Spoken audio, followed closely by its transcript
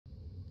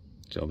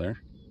Still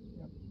there?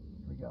 Yep.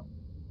 Here we go.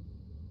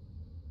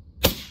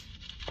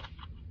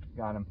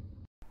 Got him.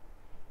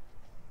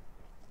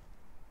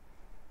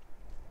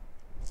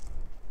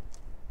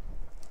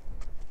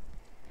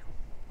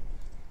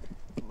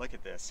 Look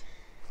at this.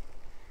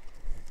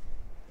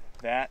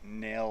 That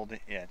nailed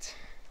it.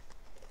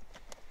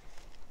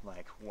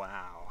 Like,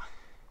 wow.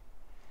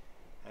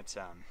 That's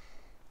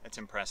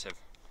impressive.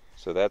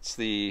 So that's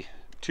the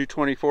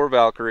 224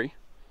 Valkyrie,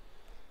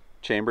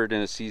 chambered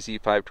in a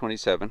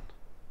CZ527.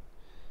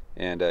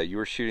 And you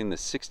were shooting the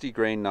 60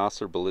 grain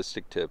Nosler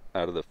ballistic tip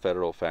out of the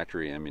Federal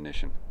factory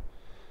ammunition.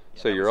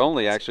 Yeah, so you're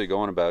only actually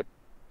going about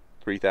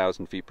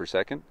 3,000 feet per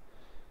second,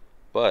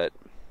 but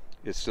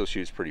it still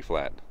shoots pretty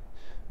flat.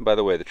 And by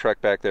the way, the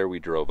truck back there we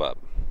drove up.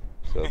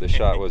 So the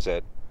shot was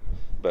at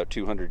about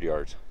 200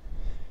 yards.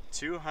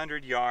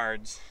 200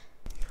 yards.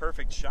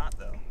 Perfect shot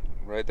though.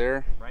 Right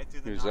there. Right through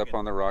the He was up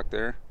on the rock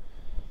there.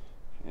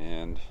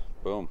 And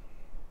boom.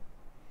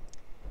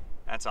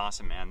 That's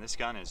awesome, man. This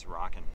gun is rocking.